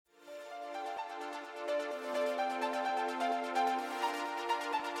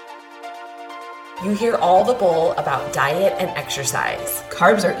You hear all the bull about diet and exercise.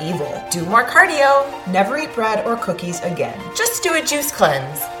 Carbs are evil. Do more cardio. Never eat bread or cookies again. Just do a juice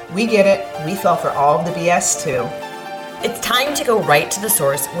cleanse. We get it. We fell for all of the BS too. It's time to go right to the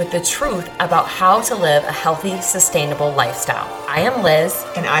source with the truth about how to live a healthy, sustainable lifestyle. I am Liz.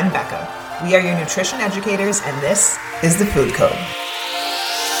 And I'm Becca. We are your nutrition educators, and this is The Food Code.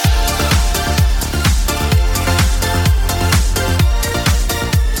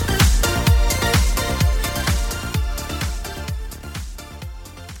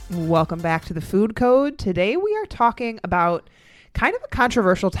 Welcome back to The Food Code. Today we are talking about kind of a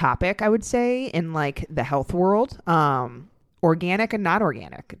controversial topic, I would say, in like the health world. Organic and not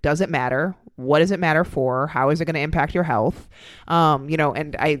organic. Does it matter? What does it matter for? How is it going to impact your health?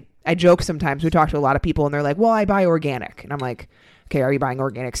 And I joke sometimes. We talk to a lot of people and they're like, well, I buy organic. And I'm like, okay, are you buying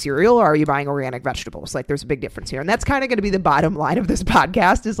organic cereal or are you buying organic vegetables? Like, there's a big difference here. And that's kind of going to be the bottom line of this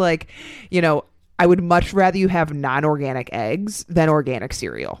podcast is like, I would much rather you have non-organic eggs than organic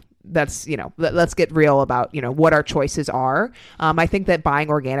cereal. That's, let's get real about, what our choices are. I think that buying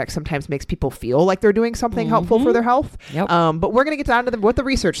organic sometimes makes people feel like they're doing something helpful for their health. Yep. But we're going to get down to what the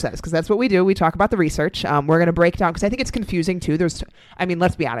research says, because that's what we do. We talk about the research. We're going to break down, because I think it's confusing too.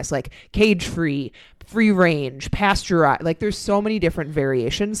 Let's be honest, like cage-free, free range, pasteurized, like there's so many different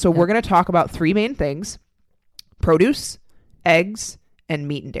variations. So we're going to talk about three main things: produce, eggs, and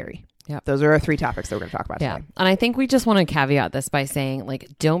meat and dairy. Yep. Those are our three topics that we're going to talk about today. And I think we just want to caveat this by saying, like,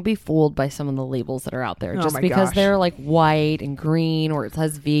 don't be fooled by some of the labels that are out there. Just because they're like white and green, or it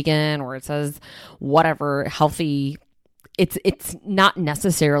says vegan, or it says whatever, healthy. It's not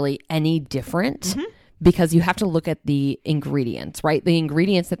necessarily any different. Because you have to look at the ingredients, right? The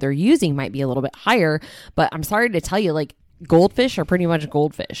ingredients that they're using might be a little bit higher, but I'm sorry to tell you, like, goldfish are pretty much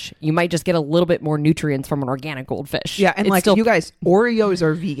goldfish. You might just get a little bit more nutrients from an organic goldfish. Yeah, and you guys, Oreos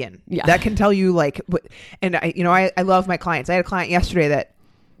are vegan. Yeah, that can tell you and I love my clients. I had a client yesterday that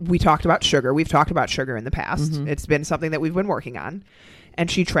we talked about sugar. We've talked about sugar in the past. It's been something that we've been working on,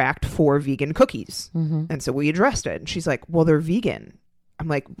 and she tracked 4 vegan cookies, and so we addressed it. And she's like, "Well, they're vegan." I'm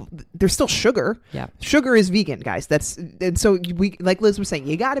like, there's still sugar. Yeah. Sugar is vegan, guys. And so we, like Liz was saying,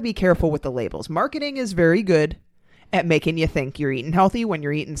 you got to be careful with the labels. Marketing is very good at making you think you're eating healthy when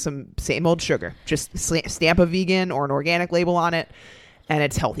you're eating some same old sugar. Just stamp a vegan or an organic label on it, and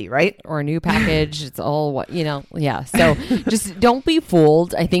it's healthy, right? Or a new package. It's all yeah. So just don't be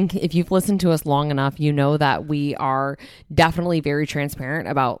fooled. I think if you've listened to us long enough, you know that we are definitely very transparent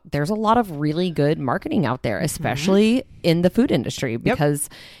about there's a lot of really good marketing out there, especially in the food industry, because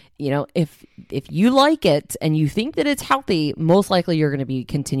if you like it and you think that it's healthy, most likely you're going to be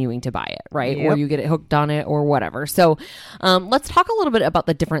continuing to buy it, right? Or you get it hooked on it or whatever. So let's talk a little bit about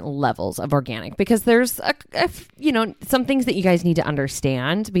the different levels of organic, because there's some things that you guys need to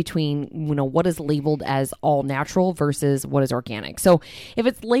understand between what is labeled as all natural versus what is organic. So if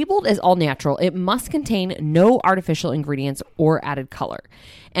it's labeled as all natural, it must contain no artificial ingredients or added color.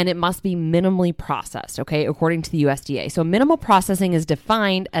 And it must be minimally processed, okay, according to the USDA. So minimal processing is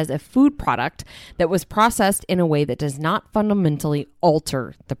defined as a food product that was processed in a way that does not fundamentally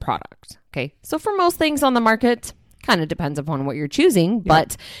alter the product, okay? So for most things on the market, kind of depends upon what you're choosing,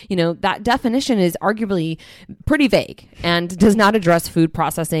 but that definition is arguably pretty vague and does not address food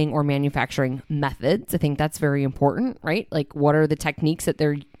processing or manufacturing methods. I think that's very important, right? Like, what are the techniques that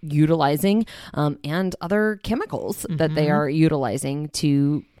they're utilizing and other chemicals that they are utilizing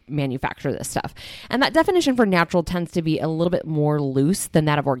to manufacture this stuff. And that definition for natural tends to be a little bit more loose than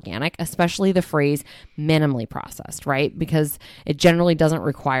that of organic, especially the phrase minimally processed, right? Because it generally doesn't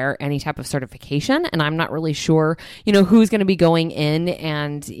require any type of certification. And I'm not really sure, who's going to be going in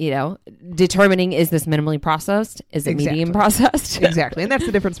and, determining, is this minimally processed? Is it medium processed? Exactly. And that's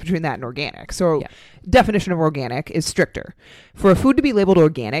the difference between that and organic. So definition of organic is stricter. For a food to be labeled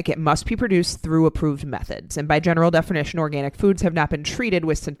organic, it must be produced through approved methods. And by general definition, organic foods have not been treated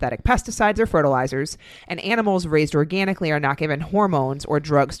with synthetic pesticides or fertilizers, and animals raised organically are not given hormones or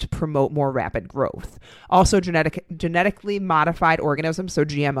drugs to promote more rapid growth. Also, genetically modified organisms, so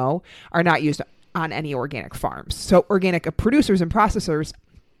GMO, are not used on any organic farms. So organic producers and processors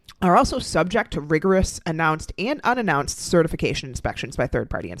are also subject to rigorous announced and unannounced certification inspections by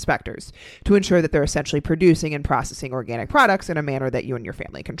third-party inspectors to ensure that they're essentially producing and processing organic products in a manner that you and your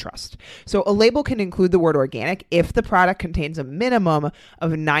family can trust. So a label can include the word organic if the product contains a minimum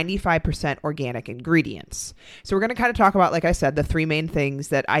of 95% organic ingredients. So we're going to kind of talk about, like I said, the three main things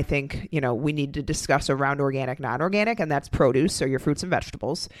that I think, we need to discuss around organic, non-organic, and that's produce, so your fruits and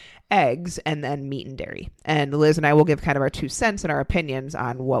vegetables, eggs, and then meat and dairy. And Liz and I will give kind of our 2 cents and our opinions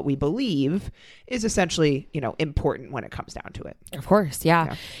on what what we believe is essentially, important when it comes down to it. Of course.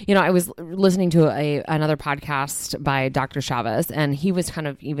 Yeah. I was listening to another podcast by Dr. Chavez, and he was kind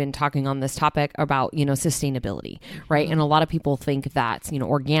of even talking on this topic about, sustainability, right? And a lot of people think that,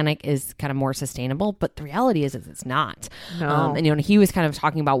 organic is kind of more sustainable, but the reality is it's not. No. And he was kind of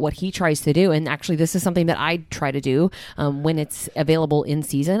talking about what he tries to do. And actually, this is something that I try to do when it's available in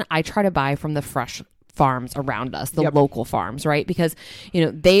season. I try to buy from the fresh farms around us, the local farms, right? Because,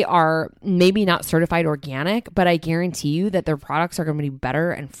 they are maybe not certified organic, but I guarantee you that their products are going to be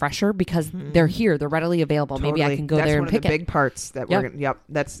better and fresher because they're here. They're readily available. Totally. Maybe I can go there and pick it. That's one of the big parts that we're going to,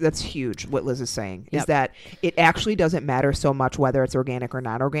 that's huge. What Liz is saying is that it actually doesn't matter so much whether it's organic or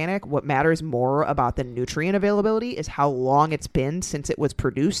not organic. What matters more about the nutrient availability is how long it's been since it was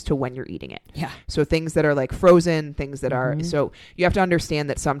produced to when you're eating it. Yeah. So things that are like frozen, things that are, so you have to understand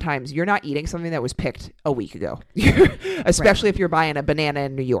that sometimes you're not eating something that was picked a week ago, especially if you're buying a banana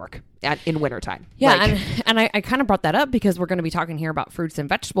in New York in wintertime. Yeah. And I kind of brought that up because we're going to be talking here about fruits and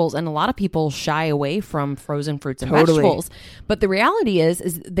vegetables, and a lot of people shy away from frozen fruits and vegetables. But the reality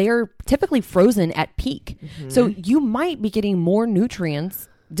is they're typically frozen at peak. So you might be getting more nutrients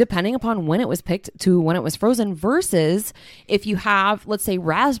depending upon when it was picked to when it was frozen, versus if you have, let's say,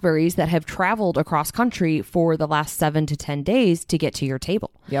 raspberries that have traveled across country for the last 7 to 10 days to get to your table.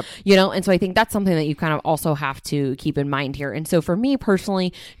 Yep. And so I think that's something that you kind of also have to keep in mind here. And so for me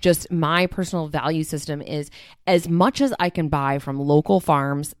personally, just my personal value system is as much as I can buy from local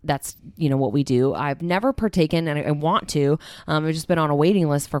farms. That's, what we do. I've never partaken, and I want to. I've just been on a waiting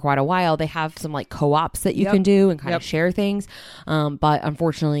list for quite a while. They have some like co-ops that you can do and kind of share things. But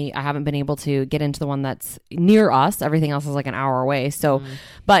unfortunately, I haven't been able to get into the one that's near us. Everything else is like an hour away. So,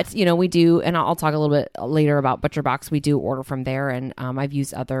 but we do, and I'll talk a little bit later about ButcherBox. We do order from there, and I've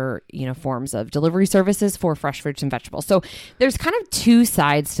used other, forms of delivery services for fresh fruits and vegetables. So there's kind of two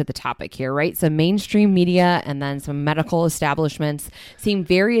sides to the topic here, right? Some mainstream media and then some medical establishments seem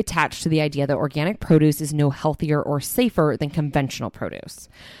very attached to the idea that organic produce is no healthier or safer than conventional produce.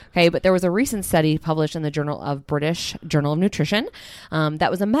 Okay, but there was a recent study published in the British Journal of Nutrition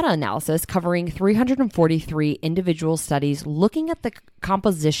that was a meta-analysis covering 343 individual studies looking at the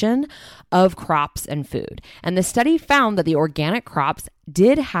composition of crops and food. And the study found that the organic crops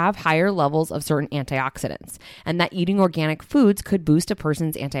did have higher levels of certain antioxidants, and that eating organic foods could boost a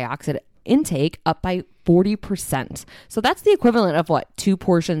person's antioxidant intake up by 40%. So that's the equivalent of 2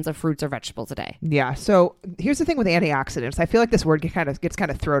 portions of fruits or vegetables a day. Yeah. So here's the thing with antioxidants. I feel like this word gets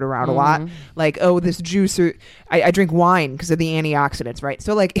kind of thrown around a lot. Like, oh, this juice, or I drink wine because of the antioxidants, right?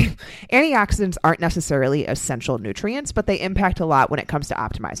 So like antioxidants aren't necessarily essential nutrients, but they impact a lot when it comes to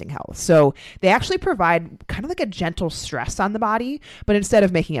optimizing health. So they actually provide kind of like a gentle stress on the body, but instead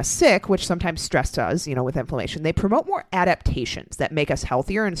of making us sick, which sometimes stress does, with inflammation, they promote more adaptations that make us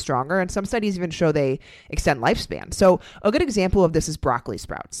healthier and stronger. And some studies even show they extend lifespan. So a good example of this is broccoli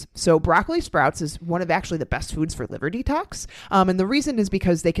sprouts. So broccoli sprouts is one of actually the best foods for liver detox. And the reason is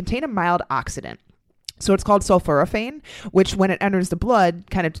because they contain a mild oxidant. So it's called sulforaphane, which when it enters the blood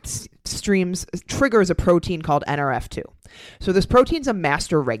kind of triggers a protein called NRF2. So this protein's a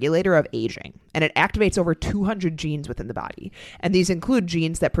master regulator of aging, and it activates over 200 genes within the body. And these include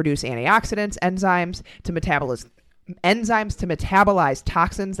genes that produce antioxidants, enzymes to metabolize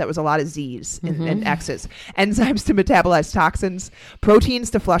toxins. That was a lot of Z's and X's. Enzymes to metabolize toxins, proteins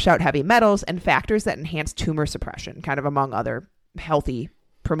to flush out heavy metals, and factors that enhance tumor suppression, kind of among other healthy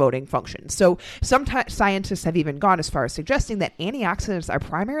promoting functions. So some scientists have even gone as far as suggesting that antioxidants are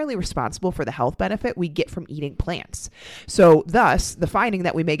primarily responsible for the health benefit we get from eating plants. So thus, the finding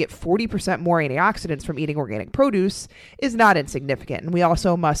that we may get 40% more antioxidants from eating organic produce is not insignificant. And we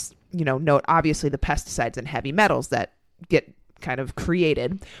also must note, obviously, the pesticides and heavy metals that get kind of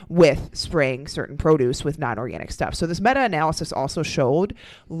created with spraying certain produce with non-organic stuff. So this meta-analysis also showed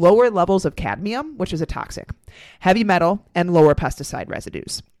lower levels of cadmium, which is a toxic, heavy metal, and lower pesticide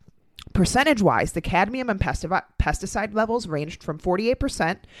residues. Percentage-wise, the cadmium and pesticide levels ranged from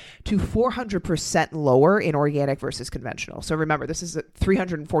 48% to 400% lower in organic versus conventional. So remember, this is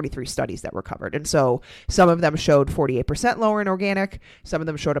 343 studies that were covered. And so some of them showed 48% lower in organic. Some of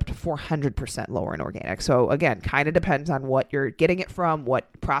them showed up to 400% lower in organic. So again, kind of depends on what you're getting it from,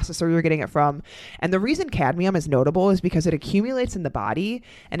 what processor you're getting it from. And the reason cadmium is notable is because it accumulates in the body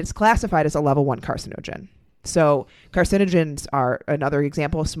and it's classified as a level 1 carcinogen. So carcinogens are another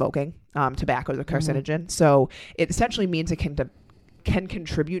example of smoking. Tobacco is a carcinogen. So it essentially means it can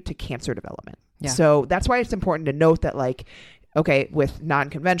contribute to cancer development. Yeah. So that's why it's important to note that Okay, with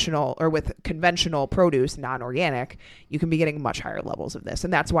non-conventional or with conventional produce, non-organic, you can be getting much higher levels of this.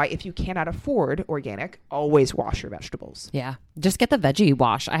 And that's why if you cannot afford organic, always wash your vegetables. Yeah. Just get the veggie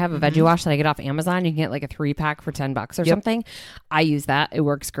wash. I have a veggie wash that I get off Amazon. You can get like a 3-pack for $10 or something. I use that. It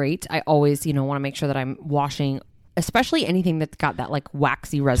works great. I always, want to make sure that I'm washing, especially anything that's got that like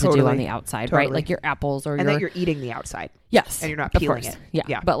waxy residue on the outside, right? Like your apples or that you're eating the outside. Yes. And you're not peeling it.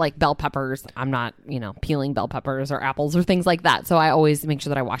 Yeah. But like bell peppers, I'm not, peeling bell peppers or apples or things like that. So I always make sure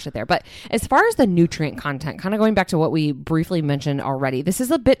that I wash it there. But as far as the nutrient content, kind of going back to what we briefly mentioned already, this is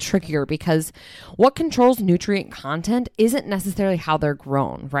a bit trickier because what controls nutrient content isn't necessarily how they're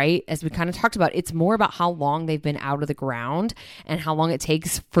grown, right? As we kind of talked about, it's more about how long they've been out of the ground and how long it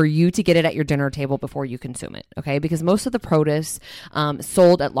takes for you to get it at your dinner table before you consume it. Okay. Because most of the produce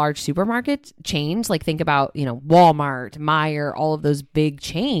sold at large supermarket chains, like think about, Walmart, Meijer, all of those big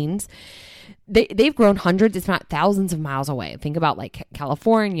chains, they've grown hundreds, if not thousands of miles away. Think about like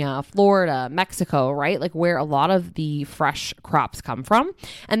California, Florida, Mexico, right? Like where a lot of the fresh crops come from.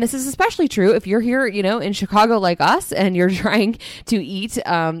 And this is especially true if you're here, in Chicago like us and you're trying to eat,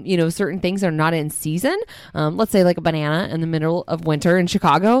 certain things that are not in season. Let's say like a banana in the middle of winter in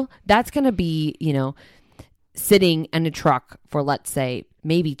Chicago. That's going to be, sitting in a truck for, let's say,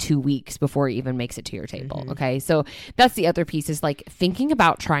 maybe 2 weeks before it even makes it to your table. Okay. So that's the other piece, is like thinking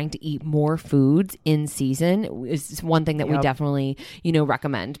about trying to eat more foods in season is one thing that we definitely,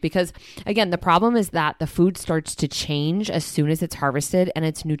 recommend, because again, the problem is that the food starts to change as soon as it's harvested and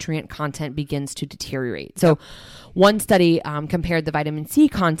its nutrient content begins to deteriorate. So one study compared the vitamin C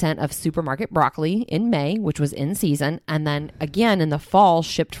content of supermarket broccoli in May, which was in season, and then again in the fall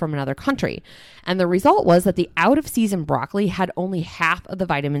shipped from another country. And the result was that the out of season broccoli had only half of the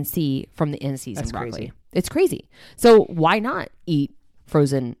vitamin C from the in season broccoli. Crazy. It's crazy. So why not eat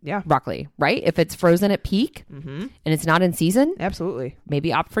frozen broccoli, right? If it's frozen at peak and it's not in season, absolutely,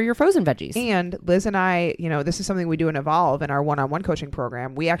 maybe opt for your frozen veggies. And Liz and I, this is something we do in Evolve in our one-on-one coaching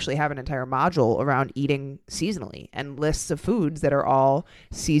program. We actually have an entire module around eating seasonally and lists of foods that are all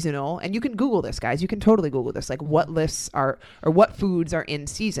seasonal. And you can Google this, guys. You can totally Google this, like what lists are, or what foods are in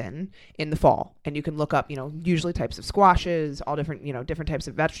season in the fall. And you can look up, usually types of squashes, all different, different types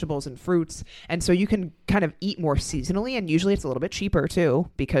of vegetables and fruits. And so you can kind of eat more seasonally, and usually it's a little bit cheaper too,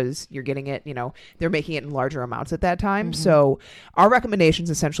 because you're getting it, they're making it in larger amounts at that time. So our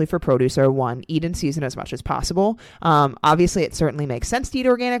recommendations essentially for produce are: 1, eat in season as much as possible. Obviously it certainly makes sense to eat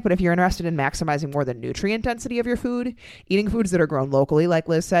organic, but if you're interested in maximizing more the nutrient density of your food, eating foods that are grown locally, like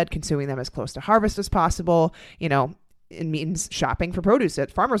Liz said, consuming them as close to harvest as possible, it means shopping for produce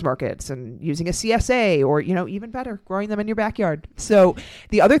at farmers markets and using a CSA, or, even better, growing them in your backyard. So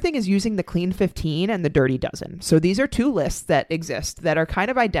the other thing is using the Clean 15 and the Dirty Dozen. So these are 2 lists that exist that are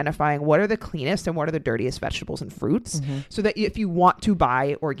kind of identifying what are the cleanest and what are the dirtiest vegetables and fruits, so that if you want to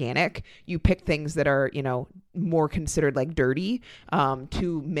buy organic, you pick things that are, more considered like dirty,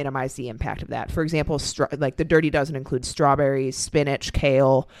 to minimize the impact of that. For example, like the Dirty Dozen includes strawberries, spinach,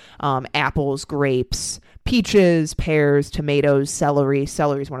 kale, apples, grapes, peaches, pears, tomatoes, celery.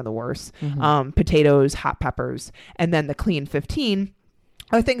 Celery is one of the worst. Potatoes, hot peppers. And then the Clean 15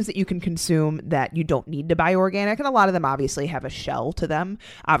 are things that you can consume that you don't need to buy organic. And a lot of them obviously have a shell to them.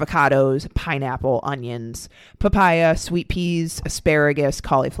 Avocados, pineapple, onions, papaya, sweet peas, asparagus,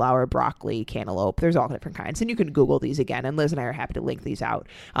 cauliflower, broccoli, cantaloupe. There's all different kinds. And you can Google these again. And Liz and I are happy to link these out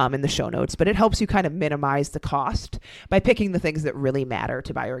in the show notes. But it helps you kind of minimize the cost by picking the things that really matter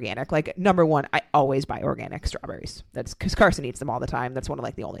to buy organic. Like number 1, I always buy organic strawberries. That's because Carson eats them all the time. That's one of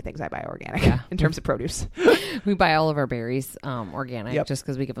like the only things I buy organic in terms of produce. We buy all of our berries organic just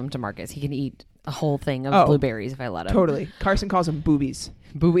because we give them to Marcus. He can eat a whole thing of blueberries if I let him. Totally. Carson calls them boobies.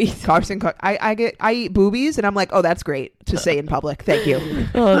 Boobies. Carson, I eat boobies, and I'm like, oh, that's great to say in public. Thank you.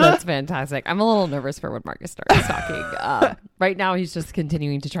 Oh, that's fantastic. I'm a little nervous for when Marcus starts talking. Right now, he's just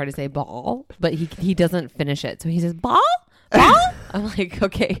continuing to try to say ball, but he doesn't finish it. So he says ball. I'm like,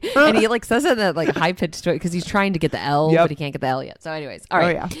 okay. And he like says it in that like high pitched way because he's trying to get the L, but he can't get the L yet. So anyways, all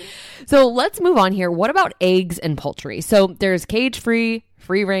right. So let's move on here. What about eggs and poultry? So there's cage free,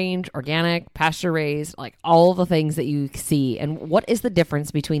 free range, organic, pasture raised, like all the things that you see. And what is the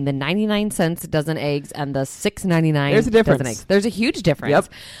difference between the 99 cents dozen eggs and the $6.99 There's a difference. dozen eggs? There's a huge difference.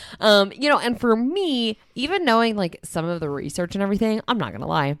 And for me, even knowing like some of the research and everything, I'm not going to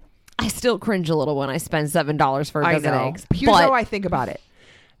lie, I still cringe a little when I spend $7 for a dozen eggs. Here's how I think about it.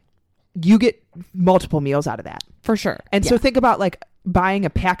 You get multiple meals out of that. For sure. And so think about like buying a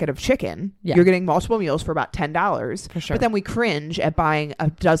packet of chicken, you're getting multiple meals for about $10. For sure. But then we cringe at buying a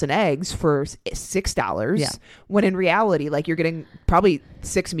dozen eggs for $6. When in reality, like, you're getting probably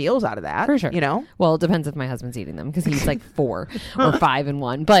 6 meals out of that. For sure. You know? Well, it depends if my husband's eating them, because he's like 4 or 5 in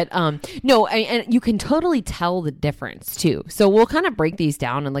one. But no, and you can totally tell the difference too. So we'll kind of break these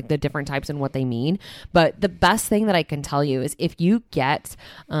down and like the different types and what they mean. But the best thing that I can tell you is if you get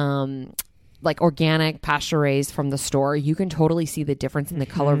like organic pasture raised from the store, you can totally see the difference in the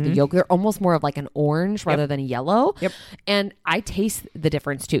color of the yolk. They're almost more of like an orange rather than a yellow. And I taste the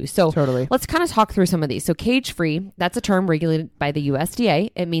difference too. So let's kind of talk through some of these. So cage free, that's a term regulated by the USDA.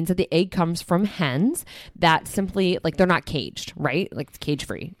 It means that the egg comes from hens that simply, like, they're not caged, right? Like, it's cage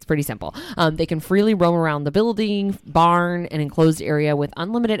free. It's pretty simple. They can freely roam around the building, barn, and enclosed area with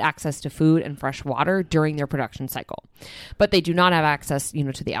unlimited access to food and fresh water during their production cycle. But they do not have access,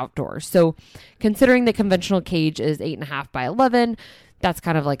 to the outdoors. So considering the conventional cage is 8.5 by 11, that's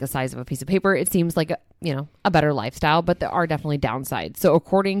kind of like the size of a piece of paper. It seems like a better lifestyle, but there are definitely downsides. So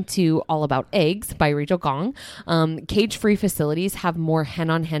according to All About Eggs by Rachel Gong, cage-free facilities have more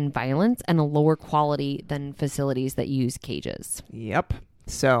hen-on-hen violence and a lower quality than facilities that use cages. Yep.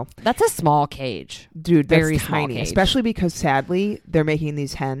 So that's a small cage. Dude, very that's tiny, cage. Especially because sadly they're making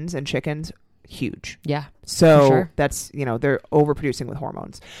these hens and chickens huge. Yeah. So that's, they're overproducing with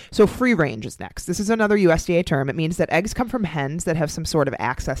hormones. So free range is next. This is another USDA term. It means that eggs come from hens that have some sort of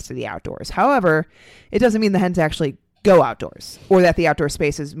access to the outdoors. However, it doesn't mean the hens actually go outdoors or that the outdoor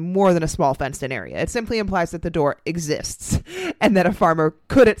space is more than a small fenced in area. It simply implies that the door exists and that a farmer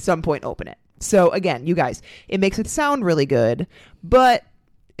could at some point open it. So again, you guys, it makes it sound really good, but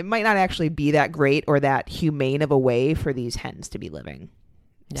it might not actually be that great or that humane of a way for these hens to be living.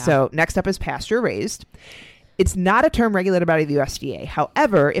 Yeah. So next up is pasture raised. It's not a term regulated by the USDA.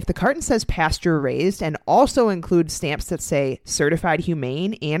 However, if the carton says pasture raised and also includes stamps that say certified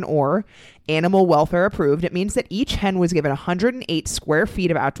humane and or animal welfare approved, it means that each hen was given 108 square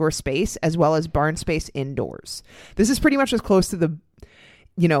feet of outdoor space as well as barn space indoors. This is pretty much as close to the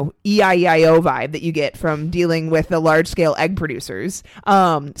EIEIO vibe that you get from dealing with the large scale egg producers.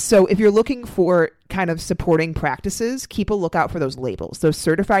 So if you're looking for kind of supporting practices, keep a lookout for those labels, those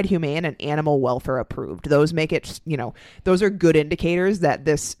certified humane and animal welfare approved. Those make it, those are good indicators that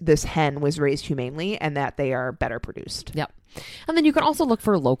this hen was raised humanely and that they are better produced. Yep. And then you can also look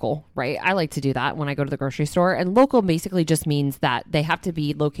for local, right? I like to do that when I go to the grocery store. And local basically just means that they have to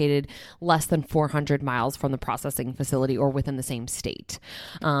be located less than 400 miles from the processing facility or within the same state.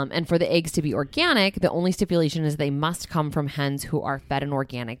 And for the eggs to be organic, the only stipulation is they must come from hens who are fed an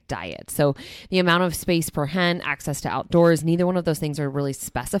organic diet. So the amount of space per hen, access to outdoors, neither one of those things are really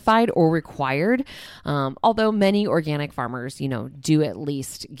specified or required. Although many organic farmers, do at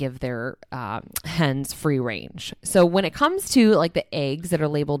least give their hens free range. So when it comes to like the eggs that are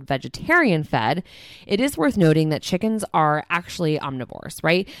labeled vegetarian fed, it is worth noting that chickens are actually omnivores,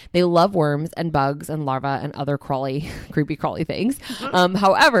 right? They love worms and bugs and larvae and other creepy crawly things.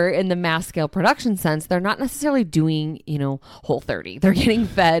 However, in the mass scale production sense, they're not necessarily doing, Whole30. They're getting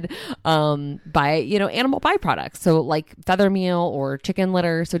fed by, animal byproducts. So like feather meal or chicken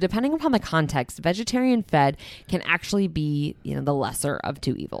litter. So depending upon the context, vegetarian fed can actually be, the lesser of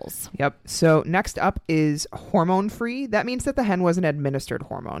two evils. Yep. So next up is hormone free. That means that the hen wasn't administered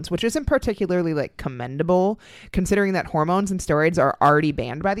hormones, which isn't particularly commendable considering that hormones and steroids are already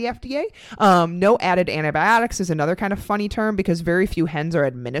banned by the FDA. No added antibiotics is another kind of funny term because very few hens are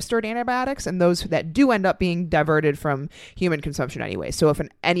administered antibiotics, and those that do end up being diverted from human consumption anyway. So if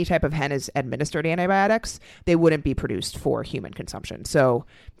any type of hen is administered antibiotics, they wouldn't be produced for human consumption. So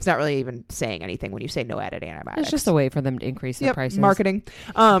it's not really even saying anything when you say no added antibiotics. It's just a way for them to increase the prices. Marketing.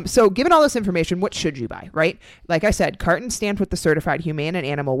 So given all this information, what should you buy, right? Like I said, carton stamped with the certified humane and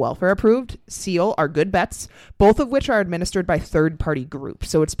animal welfare approved seal are good bets, both of which are administered by third-party groups.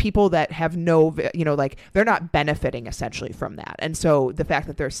 So it's people that have they're not benefiting essentially from that. And so the fact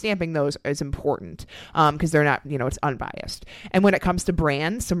that they're stamping those is important because they're not, it's unbiased. And when it comes to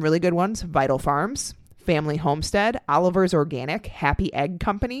brands, some really good ones, Vital Farms, Family Homestead, Oliver's Organic, Happy Egg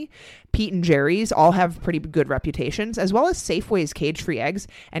Company, Pete and Jerry's all have pretty good reputations, as well as Safeway's cage-free eggs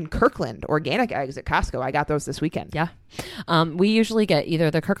and Kirkland organic eggs at Costco. I got those this weekend. Yeah. We usually get either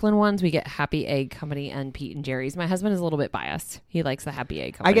the Kirkland ones, we get Happy Egg Company and Pete and Jerry's. My husband is a little bit biased. He likes the Happy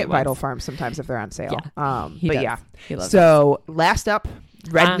Egg Company I get ones. Vital Farms sometimes if they're on sale. Yeah, he loves so last up,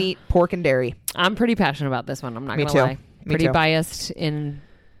 red meat, pork, and dairy. I'm pretty passionate about this one. I'm not going to lie. Pretty biased in...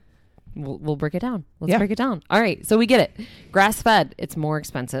 We'll break it down. Let's break it down. All right. So we get it. Grass fed, it's more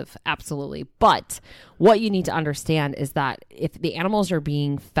expensive. Absolutely. But what you need to understand is that if the animals are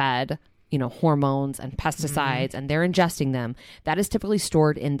being fed hormones and pesticides and they're ingesting them, that is typically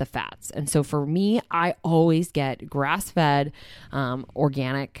stored in the fats. And so for me, I always get grass-fed,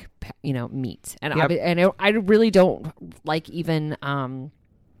 organic, meat. And I really don't like even,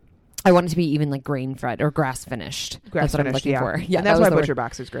 I want it to be even like grain fed or grass finished. That's what I'm looking for. Yeah, and that's why Butcher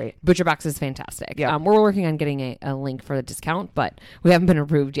Box is great. Butcher Box is fantastic. Yeah. We're working on getting a link for the discount, but we haven't been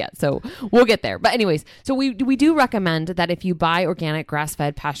approved yet. So we'll get there. But anyways, so we do recommend that if you buy organic, grass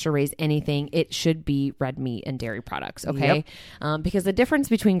fed, pasture raised anything, it should be red meat and dairy products. Okay. Yep. Because the difference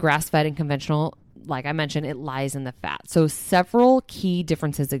between grass fed and conventional, like I mentioned, it lies in the fat. So several key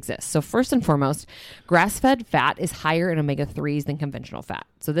differences exist. So first and foremost, grass-fed fat is higher in omega-3s than conventional fat.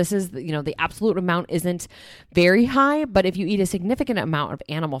 So this is, the absolute amount isn't very high, but if you eat a significant amount of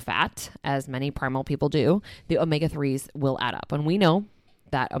animal fat, as many primal people do, the omega-3s will add up. And we know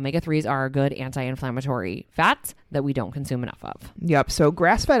that omega-3s are a good anti-inflammatory fats that we don't consume enough of. Yep. So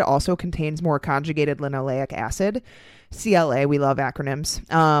grass-fed also contains more conjugated linoleic acid, CLA. We love acronyms.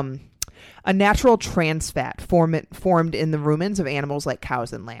 A natural trans fat formed in the rumens of animals like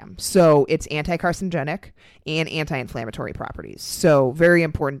cows and lambs. So it's anti-carcinogenic and anti-inflammatory properties. So very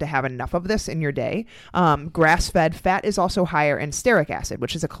important to have enough of this in your day. Grass-fed fat is also higher in stearic acid,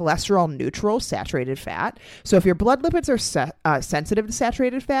 which is a cholesterol neutral saturated fat. So if your blood lipids are sensitive to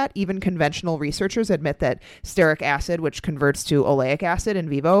saturated fat, even conventional researchers admit that stearic acid, which converts to oleic acid in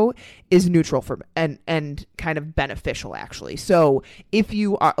vivo, is neutral for and kind of beneficial actually. So if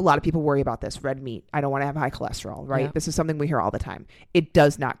you are, a lot of people worry about this red meat. I don't want to have high cholesterol, right? Yeah. This is something we hear all the time. It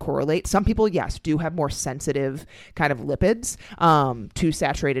does not correlate. Some people, yes, do have more sensitive kind of lipids to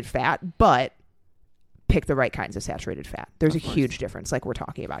saturated fat, but pick the right kinds of saturated fat. There's a huge difference like we're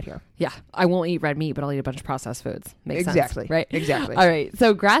talking about here. Yeah. I won't eat red meat, but I'll eat a bunch of processed foods. Makes exactly. sense, right? Exactly. All right.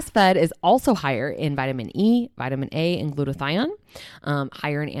 So grass-fed is also higher in vitamin E, vitamin A, and glutathione,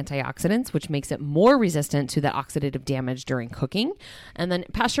 higher in antioxidants, which makes it more resistant to that oxidative damage during cooking. And then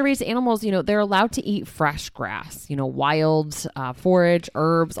pasture-raised animals, they're allowed to eat fresh grass, wild forage,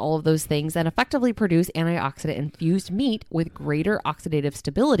 herbs, all of those things, and effectively produce antioxidant-infused meat with greater oxidative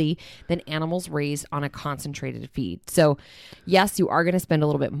stability than animals raised on a concentrated feed. So yes, you are going to spend a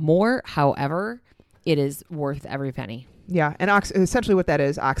little bit more. However, it is worth every penny. Yeah. And essentially what that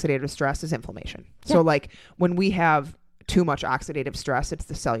is, oxidative stress is inflammation. Yeah. So like when we have too much oxidative stress, it's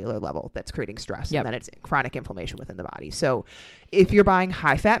the cellular level that's creating stress. Yep. And then it's chronic inflammation within the body. So if you're buying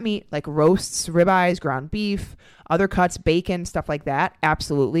high fat meat like roasts, ribeyes, ground beef, other cuts, bacon, stuff like that,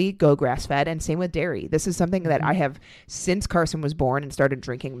 absolutely go grass fed. And same with dairy. This is something that I have since Carson was born and started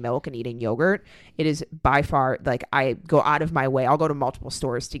drinking milk and eating yogurt. It is by far like I go out of my way. I'll go to multiple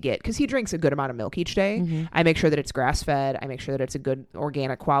stores to get, because he drinks a good amount of milk each day. Mm-hmm. I make sure that it's grass fed. I make sure that it's a good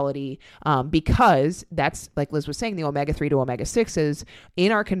organic quality because that's, like Liz was saying, the omega-3 to omega-6s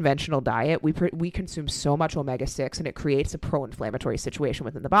in our conventional diet. We consume so much omega-6 and it creates a pro-inflammatory situation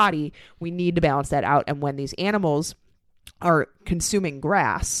within the body. We need to balance that out. And when these animals are consuming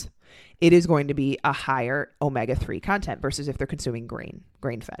grass, it is going to be a higher omega-3 content versus if they're consuming grain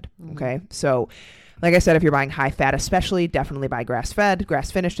fed. Okay. So like I said, if you're buying high fat, especially, definitely buy grass fed,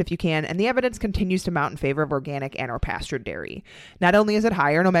 grass finished if you can. And the evidence continues to mount in favor of organic and or pastured dairy. Not only is it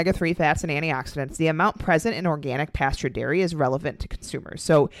higher in omega-3 fats and antioxidants, the amount present in organic pastured dairy is relevant to consumers.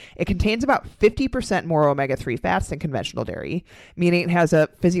 So it contains about 50% more omega-3 fats than conventional dairy, meaning it has a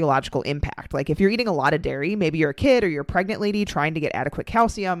physiological impact. Like if you're eating a lot of dairy, maybe you're a kid or you're a pregnant lady trying to get adequate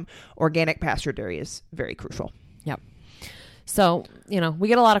calcium, organic pastured dairy is very crucial. Yep. So, we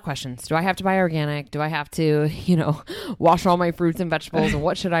get a lot of questions. Do I have to buy organic? Do I have to, wash all my fruits and vegetables? And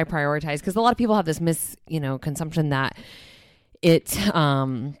what should I prioritize? Because a lot of people have this consumption that it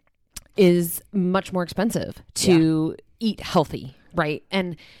is much more expensive to eat healthy, right?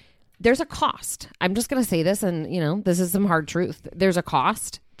 And there's a cost. I'm just going to say this, and, this is some hard truth. There's a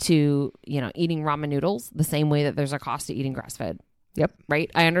cost to, eating ramen noodles the same way that there's a cost to eating grass-fed. Yep. Right.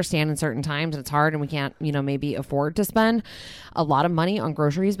 I understand in certain times it's hard and we can't, maybe afford to spend a lot of money on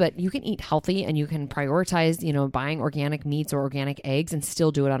groceries, but you can eat healthy and you can prioritize, buying organic meats or organic eggs and still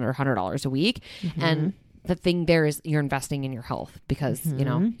do it under $100 a week. Mm-hmm. And the thing there is you're investing in your health because,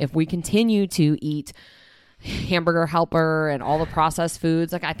 if we continue to eat hamburger helper and all the processed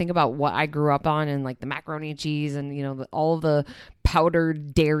foods, like I think about what I grew up on and like the macaroni and cheese and all of the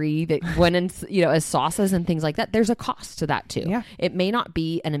powdered dairy that went in as sauces and things like that. There's a cost to that too. Yeah. It may not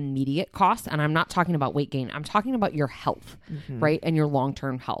be an immediate cost, and I'm not talking about weight gain. I'm talking about your health, right? And your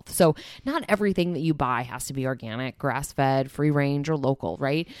long-term health. So not everything that you buy has to be organic, grass-fed, free range, or local,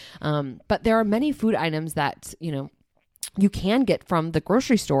 right? But there are many food items that you can get from the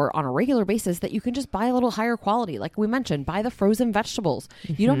grocery store on a regular basis that you can just buy a little higher quality. Like we mentioned, buy the frozen vegetables.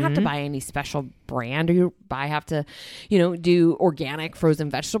 You don't have to buy any special brand, or you have to, do organic frozen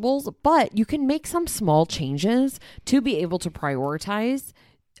vegetables, but you can make some small changes to be able to prioritize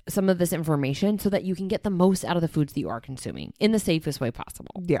some of this information so that you can get the most out of the foods that you are consuming in the safest way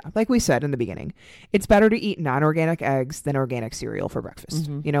possible. Yeah. Like we said in the beginning, it's better to eat non-organic eggs than organic cereal for breakfast,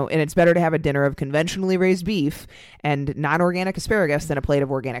 and it's better to have a dinner of conventionally raised beef and non-organic asparagus than a plate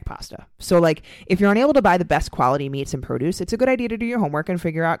of organic pasta. So like if you're unable to buy the best quality meats and produce, it's a good idea to do your homework and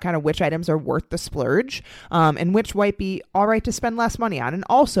figure out kind of which items are worth the splurge, and which might be all right to spend less money on. And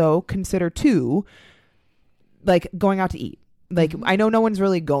also consider too, like going out to eat. Like, I know no one's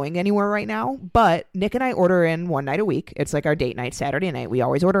really going anywhere right now, but Nick and I order in one night a week. It's like our date night, Saturday night. We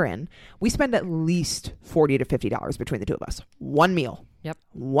always order in. We spend at least $40 to $50 between the two of us. One meal. Yep.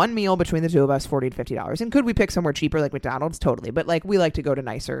 One meal between the two of us, $40 to $50. And could we pick somewhere cheaper like McDonald's? Totally. But like we like to go to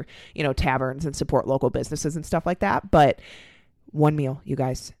nicer, taverns and support local businesses and stuff like that. But one meal, you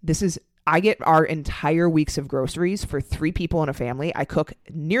guys. I get our entire weeks of groceries for 3 people in a family. I cook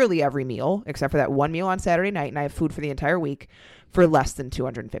nearly every meal except for that one meal on Saturday night, and I have food for the entire week for less than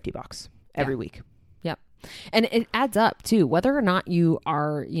 $250 every week. Yep. And it adds up too, whether or not you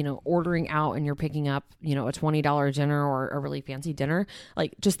are, ordering out and you're picking up, a $20 dinner or a really fancy dinner.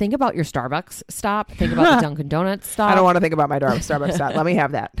 Like just think about your Starbucks stop. Think about the Dunkin' Donuts stop. I don't want to think about my Starbucks stop. Let me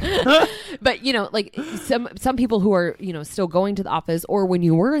have that. But, like some people who are, still going to the office, or when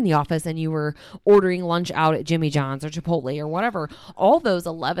you were in the office and you were ordering lunch out at Jimmy John's or Chipotle or whatever, all those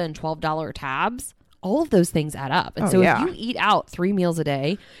 $11, $12 tabs, all of those things add up. And if you eat out 3 meals a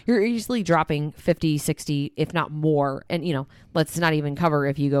day, you're easily dropping 50, 60, if not more. And, let's not even cover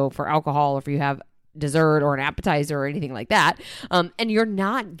if you go for alcohol or if you have dessert or an appetizer or anything like that. And you're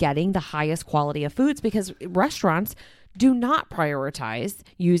not getting the highest quality of foods because restaurants do not prioritize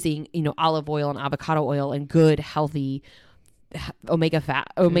using, olive oil and avocado oil and good, healthy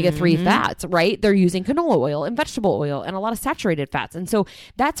omega-3 fats, right? They're using canola oil and vegetable oil and a lot of saturated fats. And so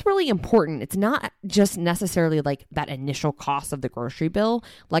that's really important. It's not just necessarily like that initial cost of the grocery bill.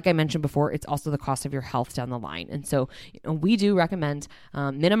 Like I mentioned before, it's also the cost of your health down the line. And so we do recommend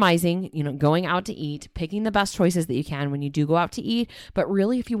minimizing, going out to eat, picking the best choices that you can when you do go out to eat. But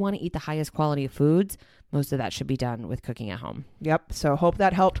really, if you want to eat the highest quality of foods, most of that should be done with cooking at home. Yep. So hope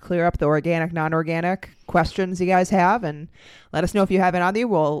that helped clear up the organic, non-organic questions you guys have, and let us know if you have it on you.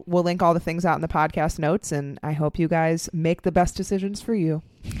 We'll link all the things out in the podcast notes, and I hope you guys make the best decisions for you.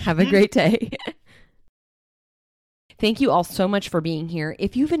 Have a great day. Thank you all so much for being here.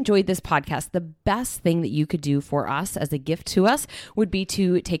 If you've enjoyed this podcast, the best thing that you could do for us as a gift to us would be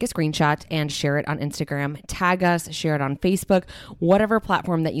to take a screenshot and share it on Instagram, tag us, share it on Facebook, whatever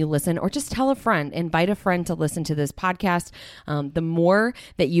platform that you listen, or just tell a friend, invite a friend to listen to this podcast. The more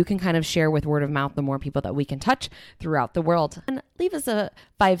that you can kind of share with word of mouth, the more people that we can touch throughout the world. And leave us a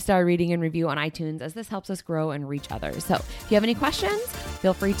 5-star rating and review on iTunes, as this helps us grow and reach others. So if you have any questions,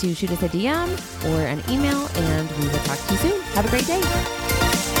 feel free to shoot us a DM or an email, and we will talk to you soon. Have a great day.